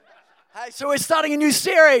Hey, so we're starting a new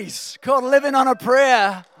series called Living on a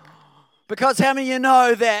Prayer, because how many of you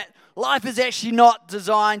know that life is actually not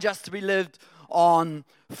designed just to be lived on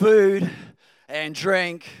food and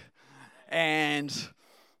drink and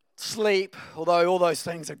sleep, although all those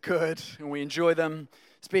things are good and we enjoy them,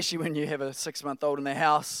 especially when you have a 6-month-old in the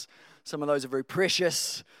house. Some of those are very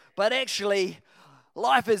precious, but actually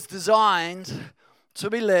life is designed to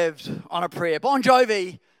be lived on a prayer. Bon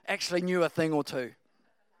Jovi actually knew a thing or two.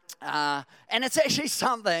 And it's actually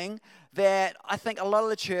something that I think a lot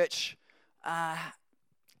of the church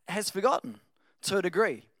has forgotten to a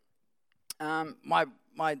degree. My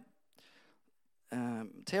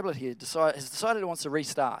tablet here has decided it wants to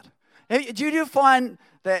restart. Do you find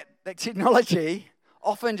that technology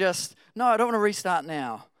often just, no, I don't want to restart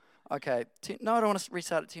now. Okay, no, I don't want to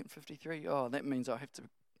restart at 10:53. Oh, that means I've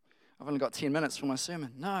only got 10 minutes for my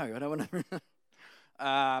sermon. No, I don't want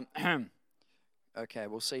to. Okay,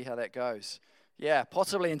 we'll see how that goes. Yeah,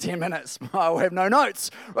 possibly in 10 minutes, I'll have no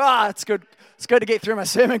notes. It's good. It's good to get through my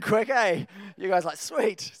sermon quick, eh? You guys are like,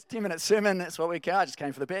 sweet, it's a 10-minute sermon. That's what we can. I just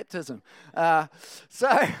came for the baptism.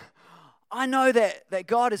 So I know that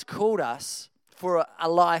God has called us for a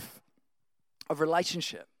life of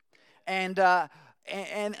relationship, and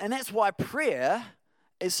that's why prayer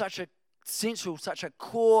is such a central, such a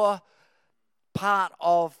core part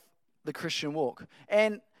of the Christian walk.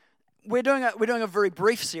 And we're doing a very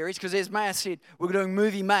brief series because, as Maya said, we're doing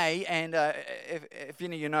Movie May, and if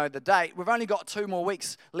any of you know the date, we've only got 2 more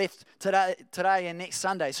weeks left today and next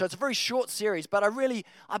Sunday. So it's a very short series, but I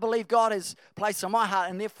believe God has placed on my heart,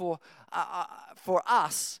 and therefore for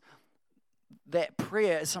us, that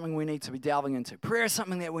prayer is something we need to be delving into. Prayer is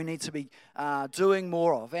something that we need to be doing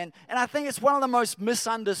more of, and I think it's one of the most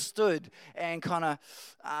misunderstood and kind of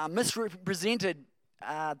misrepresented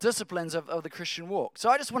disciplines of the Christian walk. So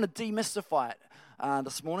I just want to demystify it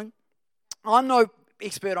this morning. I'm no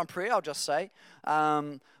expert on prayer, I'll just say,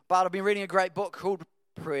 but I've been reading a great book called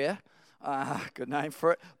Prayer, good name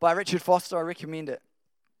for it, by Richard Foster. I recommend it.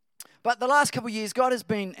 But the last couple of years, God has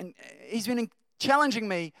been challenging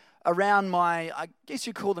me around my, I guess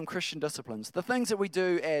you call them Christian disciplines, the things that we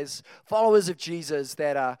do as followers of Jesus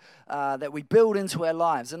that we build into our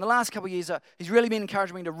lives. In the last couple of years, he's really been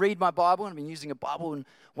encouraging me to read my Bible, and I've been using a Bible and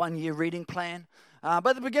 1-year reading plan. But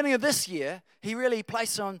at the beginning of this year, he really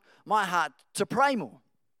placed on my heart to pray more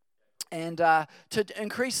and to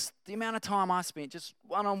increase the amount of time I spent just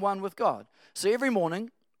one-on-one with God. So every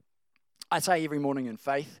morning, I say every morning in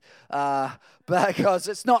faith, because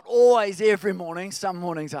it's not always every morning. Some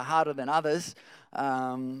mornings are harder than others.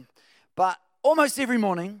 But almost every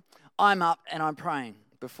morning, I'm up and I'm praying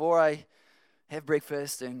before I have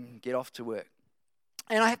breakfast and get off to work.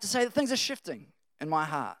 And I have to say that things are shifting in my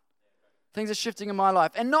heart. Things are shifting in my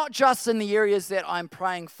life. And not just in the areas that I'm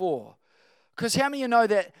praying for. Because how many of you know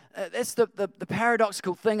that that's the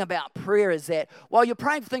paradoxical thing about prayer is that while you're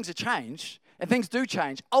praying for things to change, and things do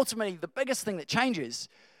change, ultimately the biggest thing that changes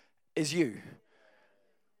is you.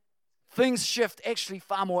 Things shift actually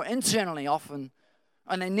far more internally often,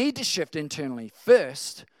 and they need to shift internally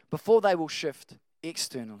first before they will shift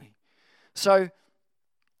externally. So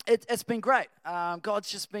it's been great.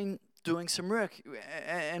 God's just been doing some work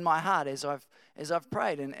in my heart as I've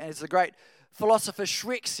prayed. And as the great philosopher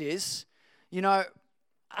Shrek says, you know,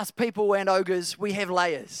 us people and ogres, we have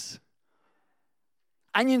layers.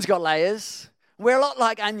 Onions got layers. We're a lot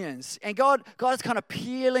like onions. And God's kind of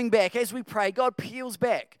peeling back. As we pray, God peels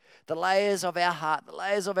back the layers of our heart, the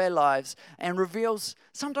layers of our lives, and reveals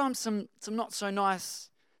sometimes some not so nice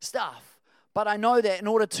stuff. But I know that in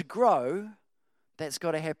order to grow, that's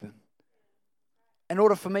got to happen. In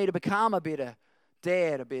order for me to become a better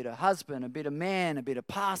dad, a better husband, a better man, a better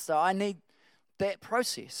pastor, I need that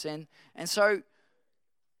process. And so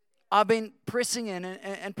I've been pressing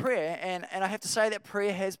in prayer, and I have to say that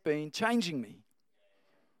prayer has been changing me.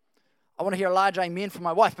 I want to hear a large amen from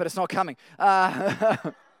my wife, but it's not coming.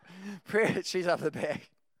 Prayer, she's up the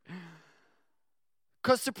back.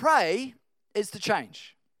 Because to pray is to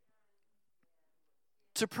change.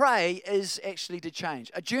 To pray is actually to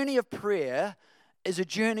change. A journey of prayer is a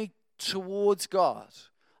journey towards God.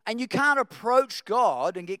 And you can't approach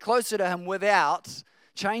God and get closer to Him without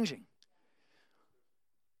changing.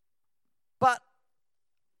 But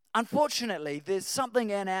unfortunately, there's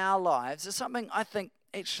something in our lives, there's something I think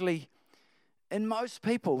actually in most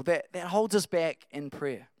people that holds us back in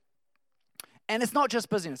prayer. And it's not just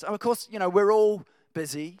busyness. Of course, you know, we're all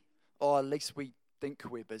busy, or at least we think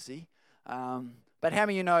we're busy. But how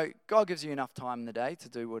many of you know God gives you enough time in the day to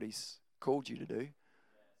do what He's called you to do?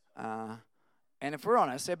 And if we're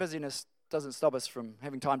honest, our busyness doesn't stop us from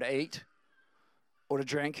having time to eat or to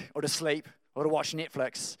drink, or to sleep, or to watch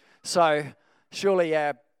Netflix. So surely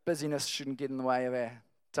our busyness shouldn't get in the way of our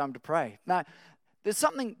time to pray. No, there's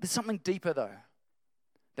something deeper though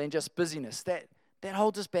than just busyness that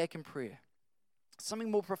holds us back in prayer. Something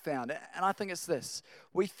more profound, and I think it's this.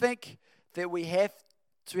 We think that we have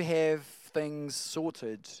to have things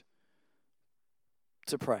sorted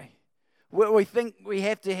to pray. We think we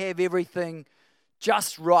have to have everything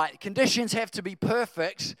just right. Conditions have to be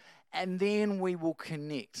perfect, and then we will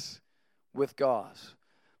connect with God.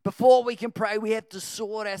 Before we can pray, we have to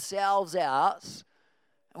sort ourselves out,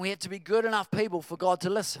 and we have to be good enough people for God to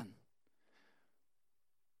listen.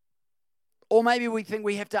 Or maybe we think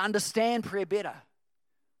we have to understand prayer better.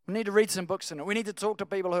 We need to read some books in it. We need to talk to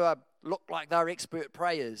people who look like they're expert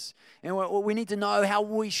prayers. And we need to know how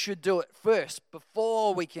we should do it first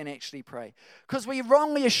before we can actually pray. Because we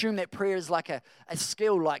wrongly assume that prayer is like a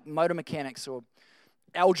skill like motor mechanics or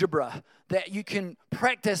algebra that you can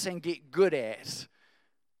practice and get good at.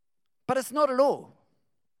 But it's not at all.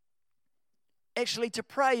 Actually, to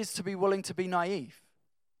pray is to be willing to be naive.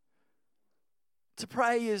 To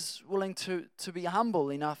pray is willing to be humble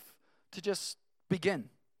enough to just begin.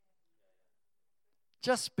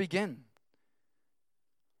 Just begin.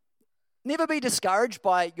 Never be discouraged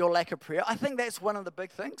by your lack of prayer. I think that's one of the big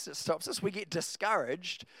things that stops us. We get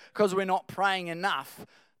discouraged because we're not praying enough.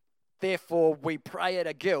 Therefore, we pray out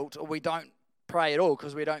of guilt, or we don't pray at all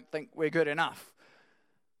because we don't think we're good enough.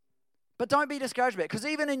 But don't be discouraged by it, because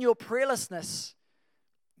even in your prayerlessness,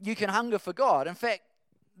 you can hunger for God. In fact,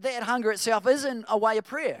 that hunger itself isn't a way of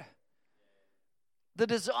prayer. The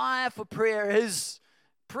desire for prayer is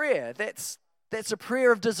prayer. That's a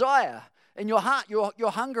prayer of desire. In your heart,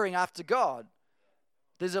 you're hungering after God.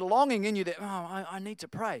 There's a longing in you that, I need to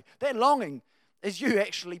pray. That longing is you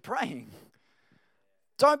actually praying.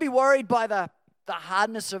 Don't be worried by the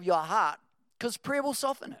hardness of your heart, because prayer will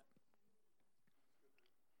soften it.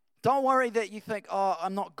 Don't worry that you think,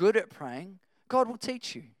 I'm not good at praying. God will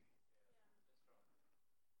teach you.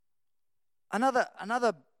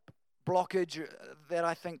 Another blockage that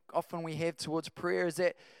I think often we have towards prayer is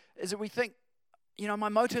that we think, my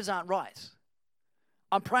motives aren't right.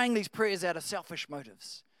 I'm praying these prayers out of selfish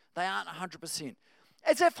motives. They aren't 100%.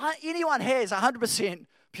 As if anyone has 100%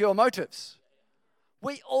 pure motives.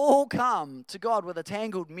 We all come to God with a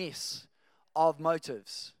tangled mess of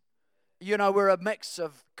motives. We're a mix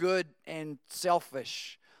of good and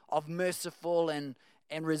selfish, of merciful and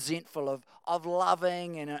resentful, of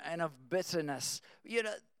loving and of bitterness.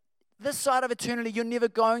 This side of eternity, you're never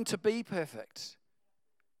going to be perfect.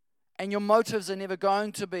 And your motives are never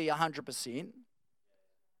going to be 100%.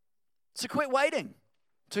 So quit waiting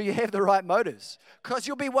till you have the right motives, because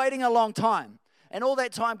you'll be waiting a long time. And all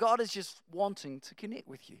that time, God is just wanting to connect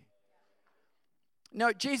with you.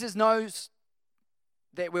 No, Jesus knows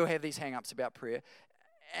that we'll have these hang-ups about prayer.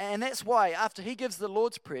 And that's why after he gives the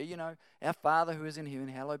Lord's Prayer, our Father who is in heaven,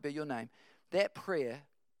 hallowed be your name. That prayer,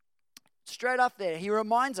 straight up there, he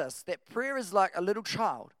reminds us that prayer is like a little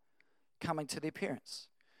child coming to their parents.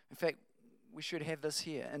 In fact, we should have this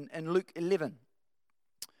here in Luke 11.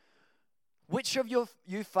 Which of you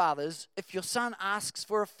fathers, if your son asks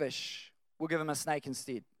for a fish, will give him a snake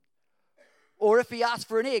instead? Or if he asks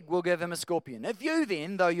for an egg, will give him a scorpion? If you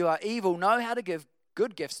then, though you are evil, know how to give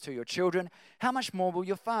good gifts to your children, how much more will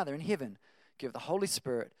your Father in heaven give the Holy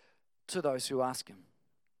Spirit to those who ask him?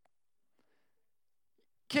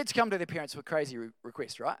 Kids come to their parents with crazy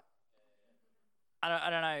requests, right? I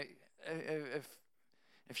don't know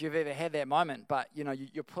if you've ever had that moment, but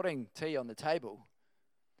you're putting tea on the table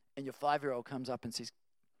and your 5-year-old comes up and says,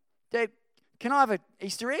 Dad, can I have an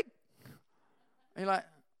Easter egg? And you're like,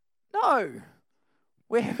 no,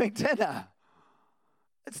 we're having dinner.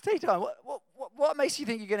 It's tea time. What makes you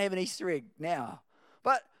think you're going to have an Easter egg now?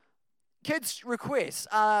 But kids' requests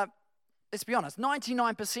are, let's be honest,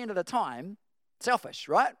 99% of the time, selfish,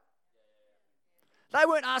 right? They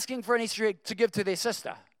weren't asking for an Easter egg to give to their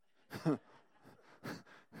sister.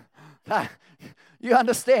 You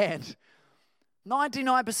understand?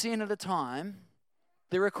 99% of the time,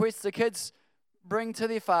 the requests the kids bring to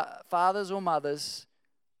their fathers or mothers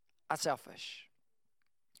are selfish.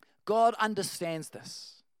 God understands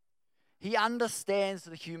this. He understands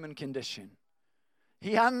the human condition.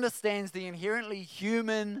 He understands the inherently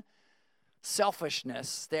human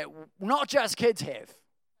selfishness that not just kids have,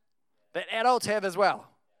 that adults have as well.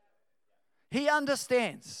 He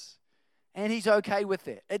understands, and he's okay with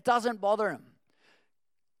it. It doesn't bother him.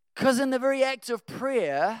 Because in the very act of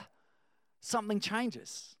prayer, something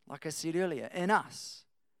changes, like I said earlier, in us.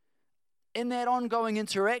 In that ongoing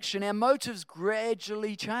interaction, our motives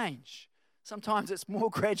gradually change. Sometimes it's more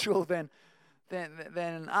gradual than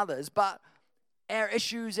than others, but our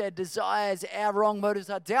issues, our desires, our wrong motives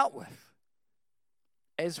are dealt with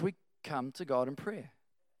as we come to God in prayer.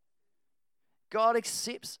 God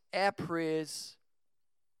accepts our prayers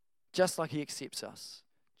just like He accepts us,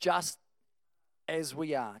 just as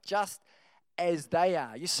we are, just as they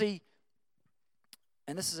are. You see,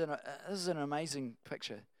 and this is an amazing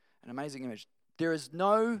picture, an amazing image. There is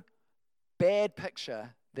no bad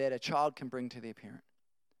picture that a child can bring to their parent.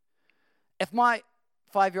 If my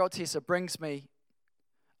 5-year-old Tessa brings me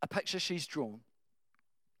a picture she's drawn,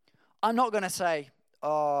 I'm not going to say,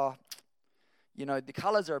 oh, the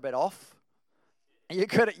colours are a bit off.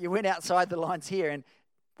 You went outside the lines here, and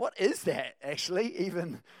what is that actually?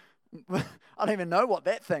 Even I don't even know what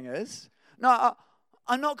that thing is. No,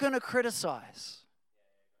 I'm not going to criticize.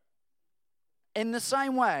 In the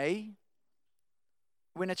same way,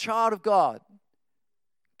 when a child of God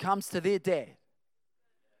comes to their dad,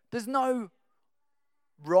 there's no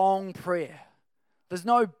wrong prayer. There's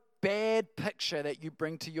no bad picture that you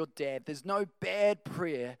bring to your dad. There's no bad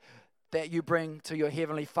prayer that you bring to your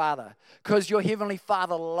Heavenly Father, because your Heavenly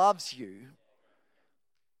Father loves you.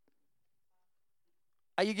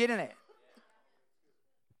 Are you getting it?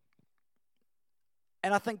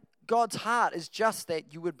 And I think God's heart is just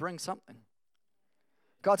that you would bring something.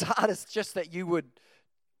 God's heart is just that you would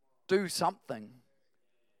do something.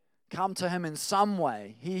 Come to Him in some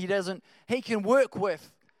way. He can work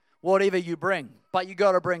with whatever you bring, but you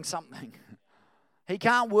got to bring something. He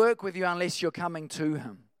can't work with you unless you're coming to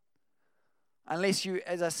Him. Unless you,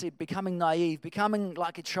 as I said, becoming naive, becoming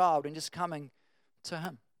like a child and just coming to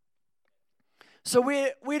Him. So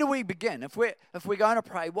where do we begin? If we're going to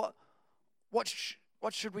pray, what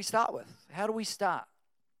should we start with? How do we start?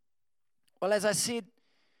 Well, as I said,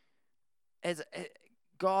 as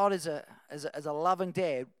God is a loving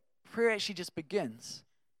dad, prayer actually just begins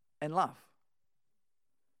in love.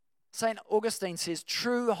 St. Augustine says,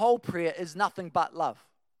 true whole prayer is nothing but love.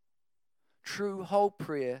 True whole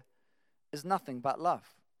prayer is nothing but love.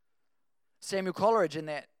 Samuel Coleridge, in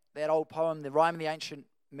that old poem, The Rime of the Ancient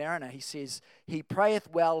Mariner, he says, he prayeth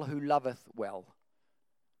well who loveth well.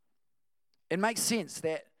 It makes sense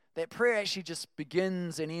that prayer actually just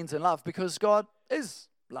begins and ends in love, because God is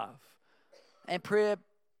love. And prayer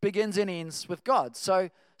begins and ends with God. So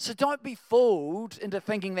don't be fooled into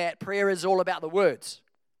thinking that prayer is all about the words.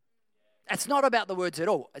 It's not about the words at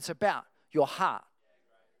all. It's about your heart.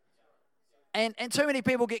 And too many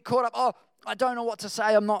people get caught up, oh, I don't know what to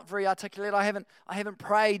say. I'm not very articulate. I haven't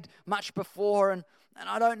prayed much before, and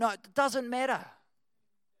I don't know. It doesn't matter.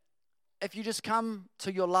 If you just come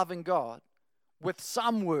to your loving God with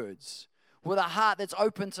some words, with a heart that's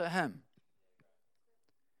open to Him,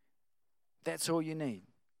 that's all you need.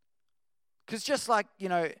 Because just like,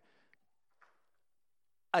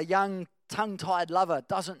 a young tongue-tied lover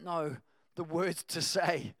doesn't know the words to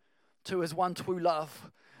say to his one true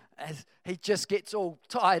love, as he just gets all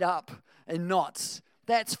tied up in knots,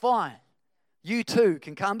 that's fine. You too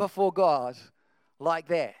can come before God like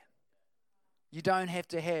that. You don't have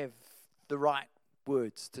to have the right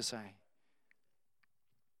words to say.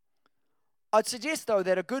 I'd suggest, though,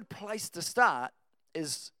 that a good place to start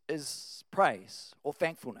is praise or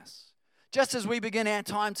thankfulness. Just as we begin our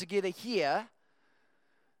time together here,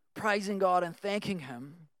 praising God and thanking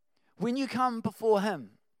Him, when you come before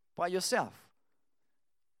Him by yourself,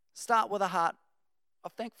 start with a heart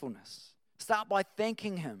of thankfulness. Start by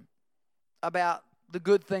thanking Him about the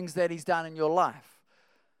good things that He's done in your life.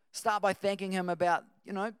 Start by thanking Him about,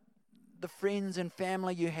 the friends and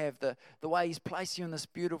family you have, the way He's placed you in this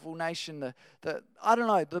beautiful nation, the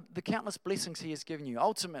countless blessings He has given you.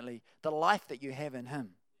 Ultimately, the life that you have in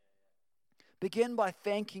Him. Begin by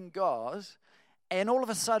thanking God, and all of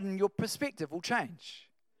a sudden your perspective will change.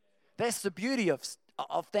 That's the beauty of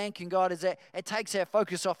thanking God, is that it takes our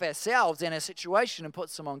focus off ourselves and our situation and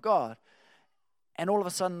puts them on God. And all of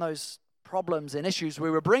a sudden those problems and issues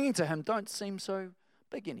we were bringing to Him don't seem so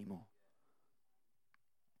big anymore.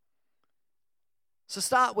 So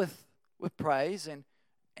start with praise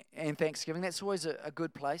and thanksgiving. That's always a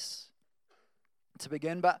good place to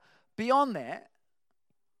begin. But beyond that,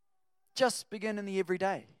 just begin in the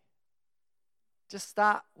everyday. Just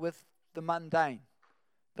start with the mundane,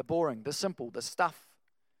 the boring, the simple, the stuff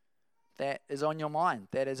that is on your mind,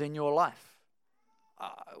 that is in your life.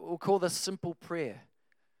 We'll call this simple prayer.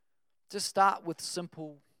 Just start with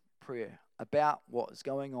simple prayer about what is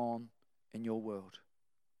going on in your world.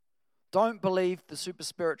 Don't believe the super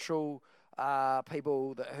spiritual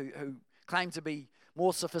people who claim to be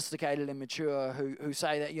more sophisticated and mature, who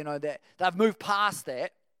say that, that they've moved past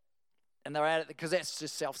that. and they're at it because that's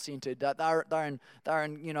just self-centered. They're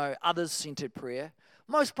in others-centered prayer.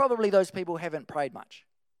 Most probably those people haven't prayed much.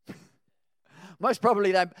 Most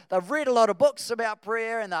probably they've read a lot of books about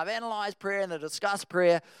prayer and they've analysed prayer and they've discussed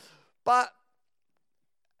prayer, but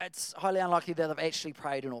it's highly unlikely that they've actually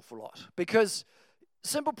prayed an awful lot, because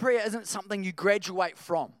simple prayer isn't something you graduate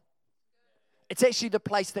from. It's actually the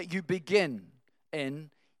place that you begin in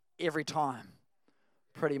every time,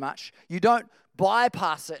 pretty much. You don't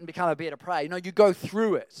bypass it and become a better prayer. You go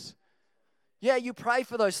through it. Yeah, you pray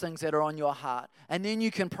for those things that are on your heart, and then you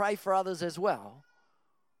can pray for others as well.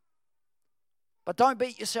 But don't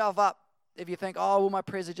beat yourself up if you think, oh, well, my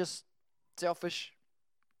prayers are just selfish.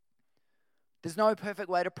 There's no perfect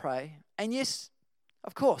way to pray. And yes,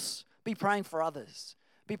 of course, be praying for others.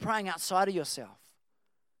 Be praying outside of yourself.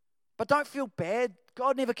 But don't feel bad.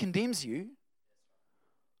 God never condemns you.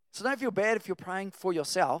 So don't feel bad if you're praying for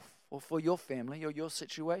yourself or for your family or your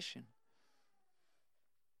situation.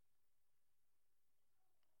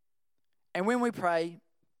 And when we pray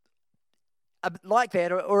like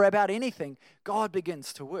that or about anything, God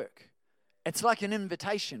begins to work. It's like an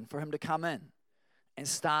invitation for him to come in and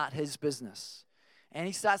start his business. And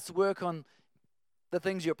he starts to work on the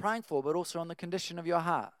things you're praying for, but also on the condition of your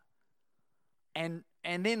heart. And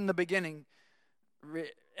then in the beginning,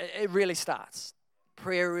 it really starts.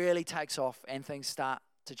 Prayer really takes off and things start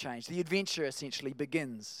to change. The adventure essentially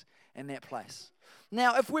begins in that place.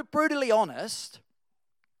 Now, if we're brutally honest,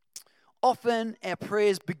 often our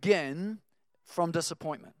prayers begin from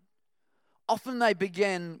disappointment. Often they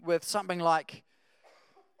begin with something like,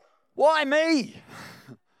 why me?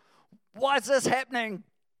 Why is this happening?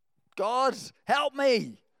 God, help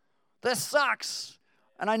me. This sucks,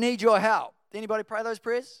 and I need your help. Anybody pray those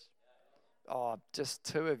prayers? Oh, just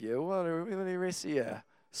two of you. What are the rest of you?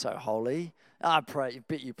 So holy. I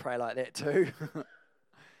bet you pray like that too.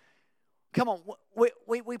 Come on,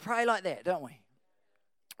 we pray like that, don't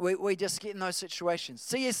we? We just get in those situations.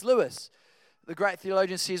 C.S. Lewis, the great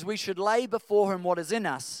theologian, says we should lay before him what is in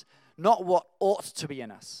us, not what ought to be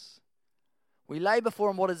in us. We lay before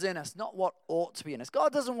him what is in us, not what ought to be in us.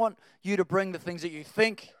 God doesn't want you to bring the things that you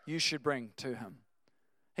think you should bring to him.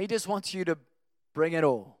 He just wants you to bring it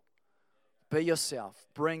all. Be yourself.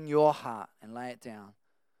 Bring your heart and lay it down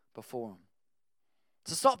before him.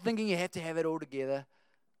 So stop thinking you have to have it all together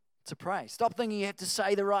to pray. Stop thinking you have to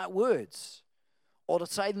say the right words or to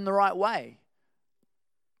say them the right way.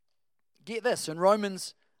 Get this, in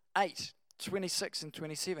Romans 8:26 and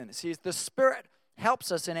 27, it says, the Spirit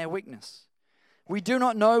helps us in our weakness. We do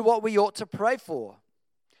not know what we ought to pray for,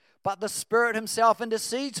 but the Spirit himself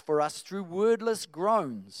intercedes for us through wordless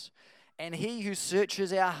groans. And he who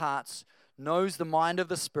searches our hearts knows the mind of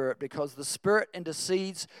the Spirit, because the Spirit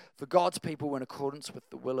intercedes for God's people in accordance with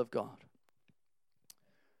the will of God.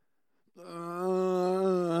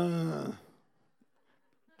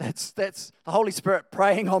 That's the Holy Spirit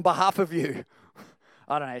praying on behalf of you.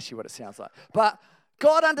 I don't know actually what it sounds like. But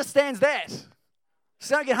God understands that.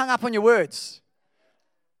 So don't get hung up on your words.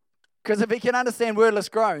 Because if he can understand wordless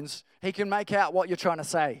groans, he can make out what you're trying to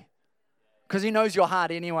say. Because he knows your heart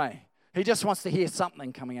anyway. He just wants to hear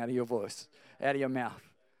something coming out of your voice, out of your mouth.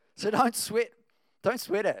 So don't sweat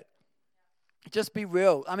it. Just be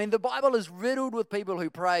real. I mean, the Bible is riddled with people who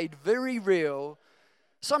prayed very real,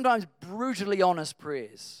 sometimes brutally honest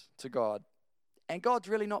prayers to God. And God's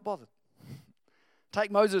really not bothered.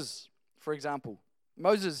 Take Moses, for example.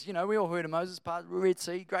 Moses, we all heard of Moses, part of the Red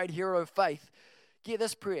Sea, great hero of faith. Get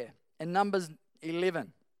this prayer in Numbers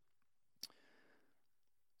 11.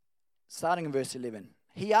 Starting in verse 11.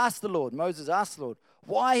 Moses asked the Lord,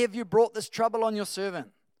 why have you brought this trouble on your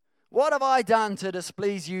servant? What have I done to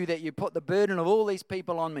displease you that you put the burden of all these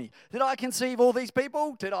people on me? Did I conceive all these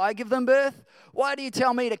people? Did I give them birth? Why do you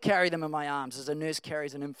tell me to carry them in my arms as a nurse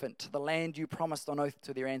carries an infant to the land you promised on oath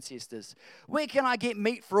to their ancestors? Where can I get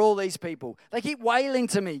meat for all these people? They keep wailing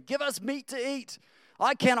to me, give us meat to eat.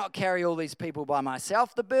 I cannot carry all these people by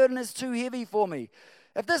myself. The burden is too heavy for me.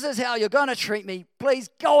 If this is how you're going to treat me, please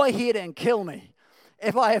go ahead and kill me.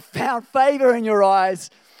 If I have found favor in your eyes,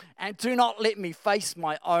 and do not let me face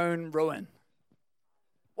my own ruin.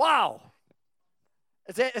 Wow.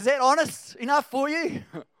 Is that honest enough for you?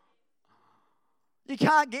 You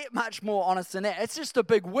can't get much more honest than that. It's just a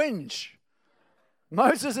big whinge.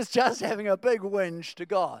 Moses is just having a big whinge to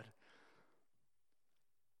God.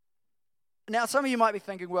 Now, some of you might be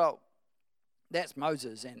thinking, well, that's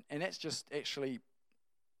Moses, and that's just actually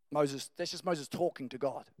Moses. That's just Moses talking to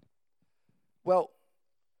God. Well,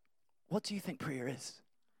 what do you think prayer is?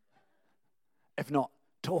 If not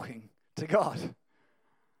talking to God.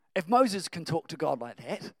 If Moses can talk to God like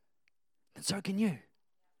that, then so can you.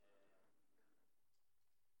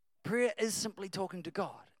 prayer is simply talking to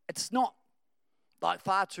God. It's not like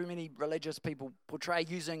far too many religious people portray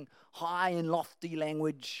using high and lofty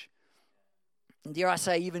language. And dare I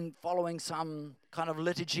say, even following some kind of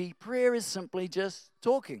liturgy. Prayer is simply just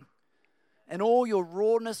talking. And all your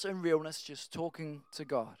rawness and realness, just talking to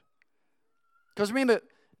God. Because remember,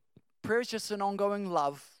 prayer is just an ongoing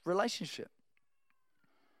love relationship.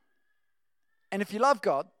 And if you love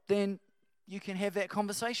God, then you can have that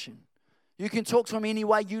conversation. You can talk to Him any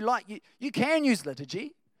way you like. You can use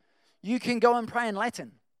liturgy. You can go and pray in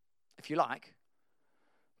Latin, if you like.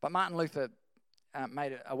 But Martin Luther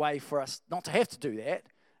made it a way for us not to have to do that.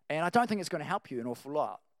 And I don't think it's going to help you an awful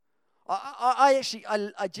lot. I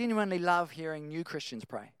genuinely love hearing new Christians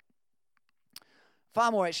pray. Far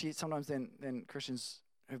more actually sometimes than Christians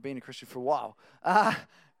who've been a Christian for a while.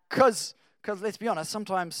 Because let's be honest,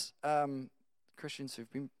 sometimes Christians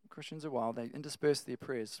who've been Christians a while, they intersperse their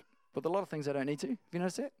prayers with a lot of things they don't need to. Have you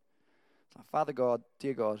noticed that? It's like, Father God,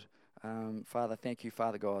 dear God, Father, thank you,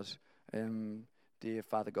 Father God, dear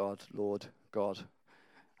Father God, Lord God. I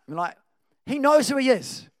mean, like, He knows who He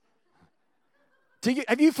is.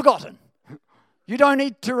 Have you forgotten? You don't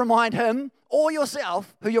need to remind Him or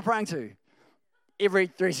yourself who you're praying to every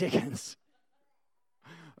 3 seconds.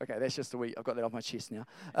 Okay, that's just a wee, I've got that off my chest now.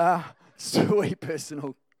 It's a wee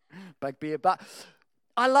personal bugbear. But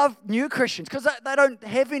I love new Christians because they don't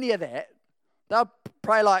have any of that. They'll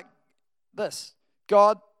pray like this.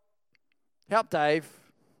 God, help Dave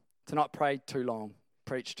to not pray too long,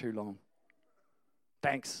 preach too long.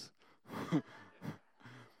 Thanks.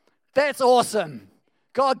 That's awesome.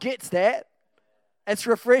 God gets that. It's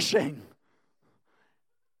refreshing.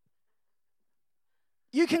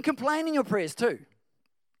 You can complain in your prayers too,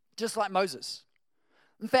 just like Moses.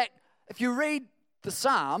 In fact, if you read the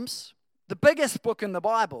Psalms, the biggest book in the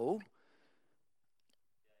Bible,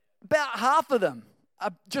 about half of them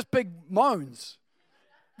are just big moans.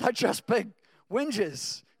 They're just big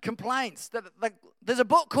whinges, complaints. There's a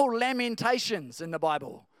book called Lamentations in the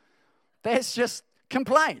Bible. That's just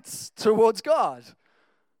complaints towards God.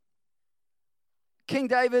 King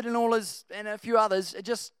David and a few others are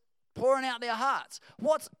just pouring out their hearts.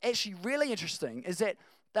 What's actually really interesting is that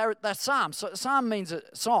they're psalms. So psalm means a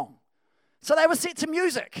song. So they were set to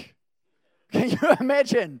music. Can you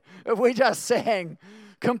imagine if we just sang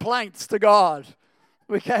complaints to God?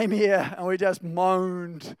 We came here and we just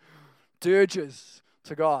moaned dirges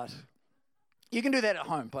to God. You can do that at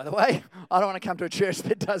home, by the way. I don't want to come to a church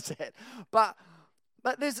that does that. But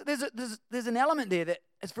there's an element there that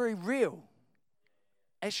is very real.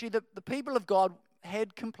 Actually, the people of God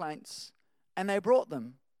had complaints and they brought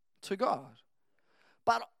them to God.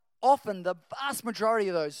 But often the vast majority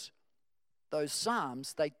of those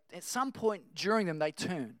psalms, at some point during them, they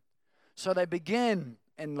turn. So they begin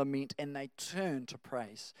in lament and they turn to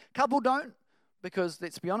praise. A couple don't, because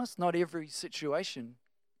let's be honest, not every situation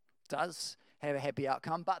does have a happy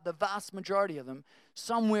outcome, but the vast majority of them,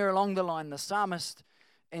 somewhere along the line, the psalmist,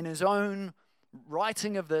 in his own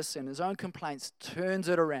writing of this and his own complaints, turns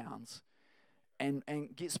it around and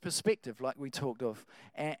gets perspective, like we talked of,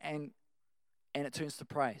 and it turns to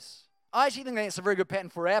praise. I actually think that's a very good pattern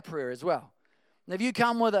for our prayer as well. And if you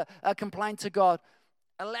come with a complaint to God,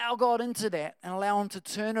 allow God into that and allow Him to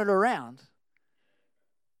turn it around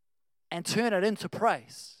and turn it into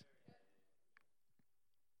praise.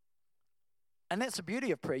 And that's the beauty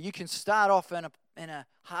of prayer. You can start off in a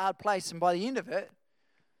hard place, and by the end of it,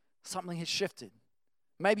 something has shifted.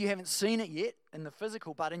 Maybe you haven't seen it yet in the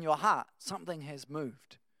physical, but in your heart, something has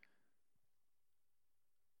moved.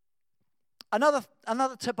 Another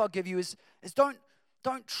tip I'll give you is don't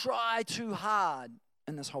try too hard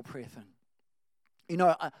in this whole prayer thing. You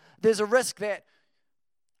know, there's a risk that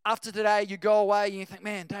after today you go away and you think,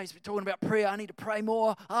 man, Dave's been talking about prayer. I need to pray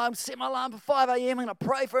more. I'm set my alarm for 5 a.m. I'm going to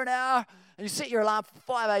pray for an hour. And you set your alarm for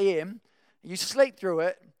 5 a.m. You sleep through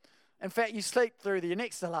it. In fact, you sleep through the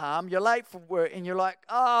next alarm. You're late for work and you're like,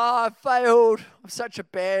 oh, I failed. I'm such a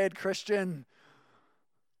bad Christian.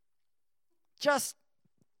 Just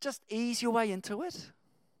ease your way into it.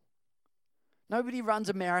 Nobody runs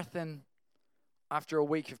a marathon after a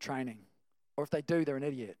week of training. Or if they do, they're an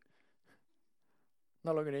idiot.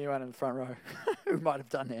 Not looking at anyone in the front row who might have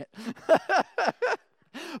done that.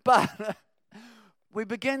 But we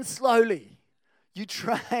begin slowly. You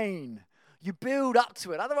train. You build up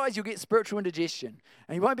to it. Otherwise, you'll get spiritual indigestion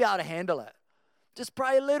and you won't be able to handle it. Just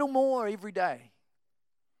pray a little more every day.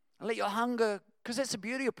 And let your hunger, because that's the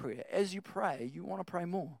beauty of prayer. As you pray, you want to pray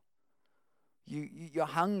more. Your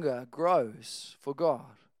hunger grows for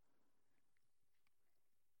God.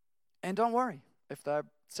 And don't worry. If they're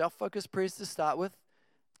self-focused prayers to start with,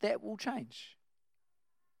 that will change.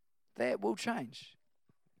 that will change.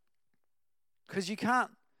 Because you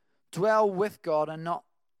can't dwell with God and not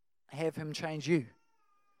have Him change you.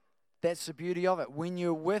 That's the beauty of it. When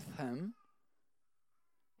you're with Him,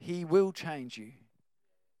 He will change you.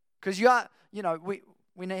 Because you are,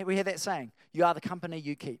 we have that saying, you are the company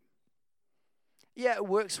you keep. Yeah, it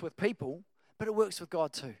works with people, but it works with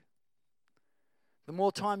God too. The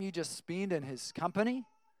more time you just spend in His company,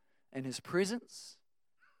 in His presence,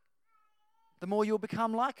 the more you'll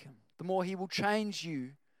become like Him. The more He will change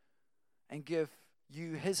you and give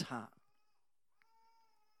you His heart.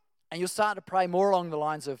 And you'll start to pray more along the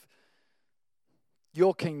lines of,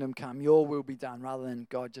 your kingdom come, your will be done, rather than,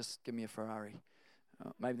 God, just give me a Ferrari.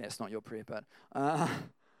 Maybe that's not your prayer, but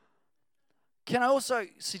can I also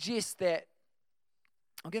suggest that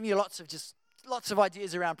I'll give you lots of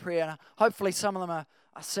ideas around prayer, and hopefully some of them are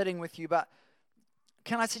sitting with you, but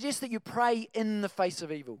can I suggest that you pray in the face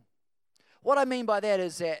of evil? What I mean by that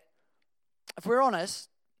is that, if we're honest,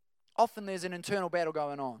 often there's an internal battle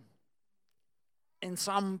going on in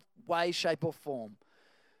some way, shape, or form.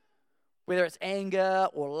 Whether it's anger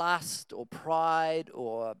or lust or pride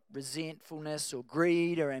or resentfulness or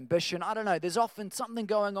greed or ambition, I don't know. There's often something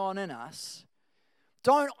going on in us.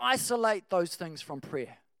 Don't isolate those things from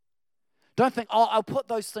prayer. Don't think, I'll put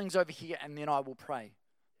those things over here and then I will pray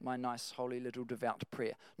my nice, holy, little, devout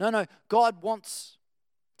prayer. No, God wants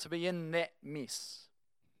to be in that mess.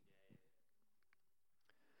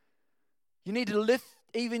 You need to lift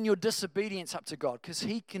even your disobedience up to God, because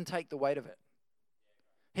He can take the weight of it.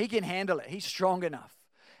 He can handle it. He's strong enough.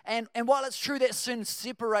 And while it's true that sin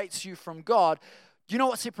separates you from God, do you know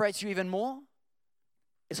what separates you even more?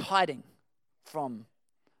 Is hiding from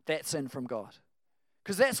that sin from God.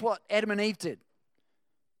 Because that's what Adam and Eve did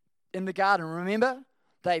in the garden. Remember?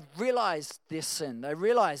 They realized their sin. They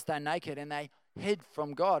realized they're naked and they hid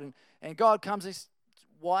from God. And God comes and says,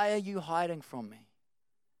 why are you hiding from me?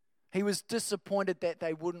 He was disappointed that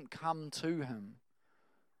they wouldn't come to Him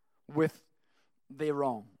with their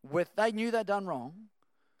wrong. They knew they'd done wrong.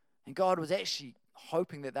 And God was actually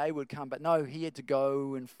hoping that they would come. But no, He had to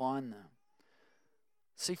go and find them.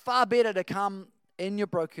 See, far better to come in your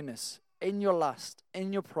brokenness, in your lust,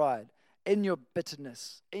 in your pride, in your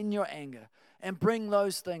bitterness, in your anger, and bring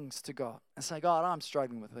those things to God and say, God, I'm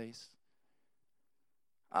struggling with these.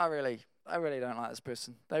 I really don't like this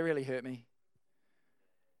person. They really hurt me.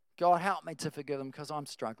 God, help me to forgive them because I'm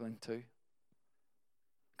struggling too.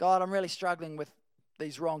 God, I'm really struggling with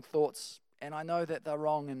these wrong thoughts, and I know that they're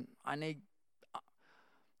wrong, and I need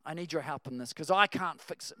your help in this because I can't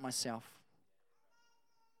fix it myself.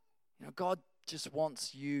 God just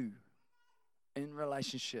wants you in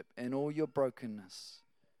relationship in all your brokenness.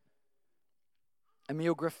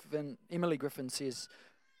 Emily Griffin says,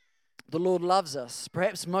 the Lord loves us,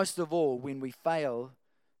 perhaps most of all when we fail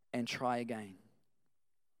and try again.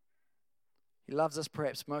 He loves us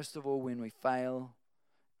perhaps most of all when we fail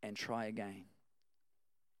and try again.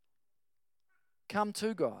 Come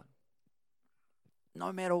to God,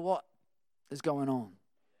 no matter what is going on.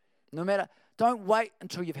 Don't wait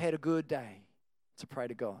until you've had a good day to pray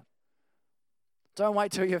to God. Don't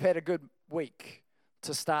wait till you've had a good week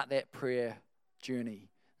to start that prayer journey.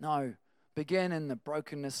 No, begin in the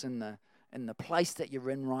brokenness, in the place that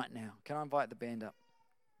you're in right now. Can I invite the band up?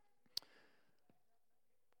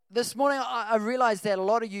 This morning, I realized that a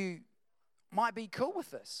lot of you might be cool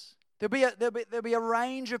with this. There'll be a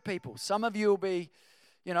range of people. Some of you will be,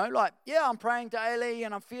 I'm praying daily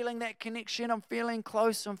and I'm feeling that connection. I'm feeling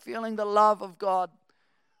close. I'm feeling the love of God.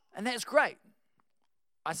 And that's great.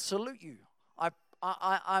 I salute you.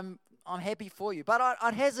 I'm happy for you. But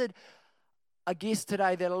I'd hazard a guess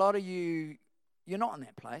today that a lot of you're not in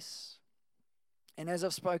that place. And as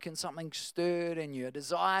I've spoken, something stirred in you. A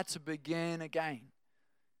desire to begin again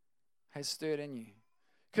has stirred in you.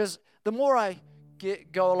 Because the more I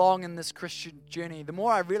go along in this Christian journey, the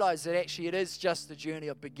more I realize that actually it is just a journey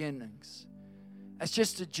of beginnings. It's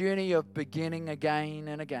just a journey of beginning again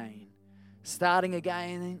and again, starting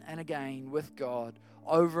again and again with God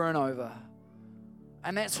over and over.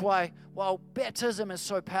 And that's why, while baptism is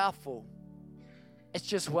so powerful, it's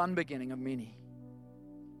just one beginning of many.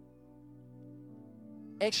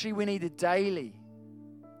 Actually, we need to daily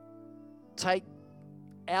take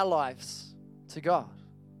our lives to God.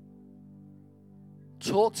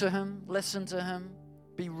 Talk to Him, listen to Him,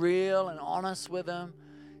 be real and honest with Him.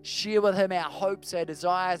 Share with Him our hopes, our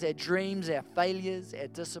desires, our dreams, our failures, our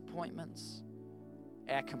disappointments,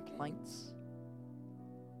 our complaints.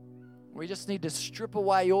 We just need to strip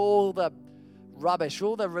away all the rubbish,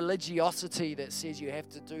 all the religiosity that says you have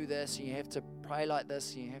to do this, and you have to pray like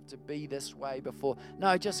this, and you have to be this way before.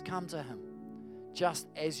 No, just come to Him. just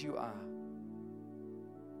as you are.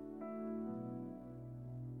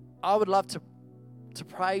 I would love to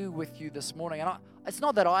pray with you this morning. And it's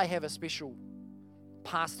not that I have a special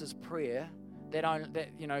pastor's prayer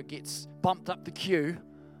that gets bumped up the queue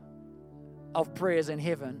of prayers in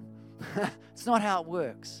heaven. It's not how it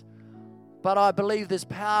works. But I believe there's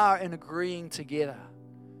power in agreeing together.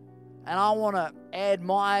 And I want to add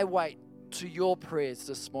my weight to your prayers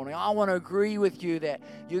this morning. I want to agree with you that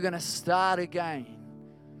you're going to start again,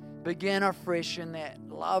 begin afresh in that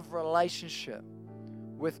love relationship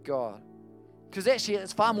with God. Because actually,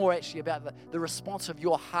 it's far more actually about the response of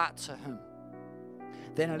your heart to Him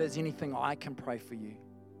than it is anything I can pray for you.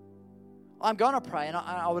 I'm going to pray, and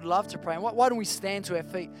I would love to pray. And why don't we stand to our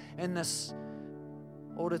feet in this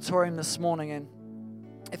auditorium this morning? And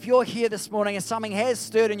if you're here this morning and something has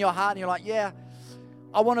stirred in your heart and you're like, yeah,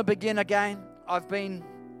 I want to begin again. I've been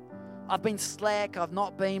slack. I've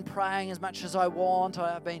not been praying as much as I want.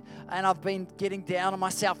 I've been getting down on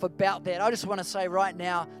myself about that. I just want to say right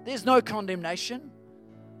now, there's no condemnation.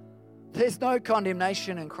 There's no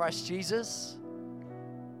condemnation in Christ Jesus.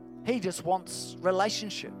 He just wants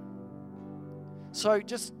relationship. So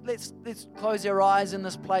just let's close our eyes in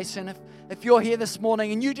this place. And if you're here this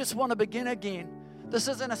morning and you just want to begin again, this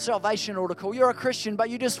isn't a salvation altar call. You're a Christian, but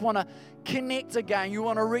you just want to connect again. You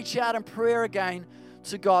want to reach out in prayer again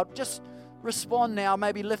to God. Just respond now.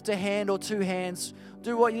 Maybe lift a hand or two hands.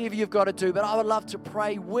 Do whatever you've got to do. But I would love to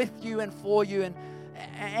pray with you and for you.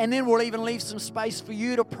 And then we'll even leave some space for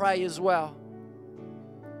you to pray as well.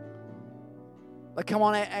 But come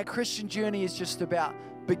on, our Christian journey is just about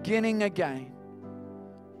beginning again.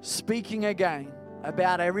 Speaking again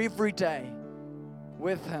about our everyday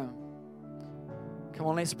with Him. Come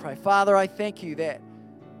on, let's pray. Father, I thank you that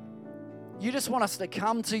you just want us to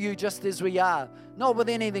come to you just as we are. Not with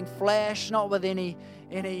anything flash, not with any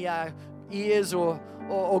ears or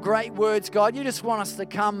great words, God. You just want us to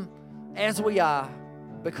come as we are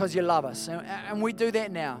because you love us. And we do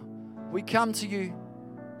that now. We come to you,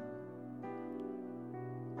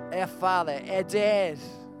 our Father, our Dad.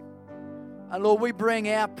 And Lord, we bring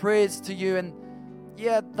our prayers to you, and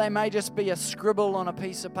yeah, they may just be a scribble on a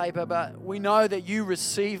piece of paper, but we know that you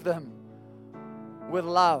receive them with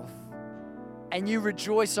love, and you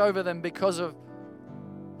rejoice over them because of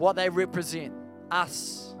what they represent,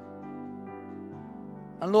 us.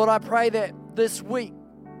 And Lord, I pray that this week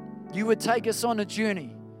you would take us on a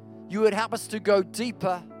journey. You would help us to go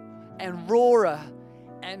deeper and rawer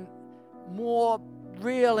and more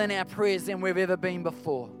real in our prayers than we've ever been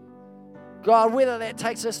before. God, whether that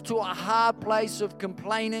takes us to a hard place of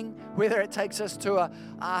complaining, whether it takes us to a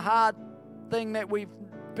hard thing that we've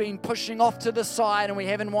been pushing off to the side and we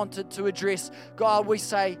haven't wanted to address, God, we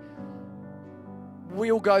say,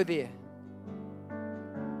 we'll go there.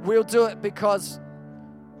 We'll do it because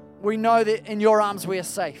we know that in your arms we are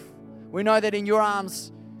safe. We know that in your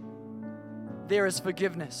arms there is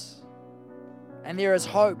forgiveness and there is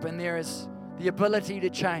hope and there is the ability to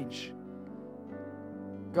change.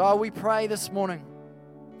 God, we pray this morning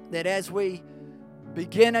that as we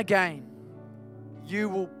begin again, you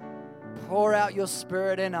will pour out your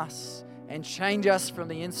Spirit in us and change us from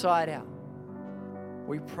the inside out.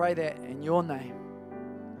 We pray that in your name.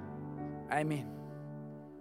 Amen.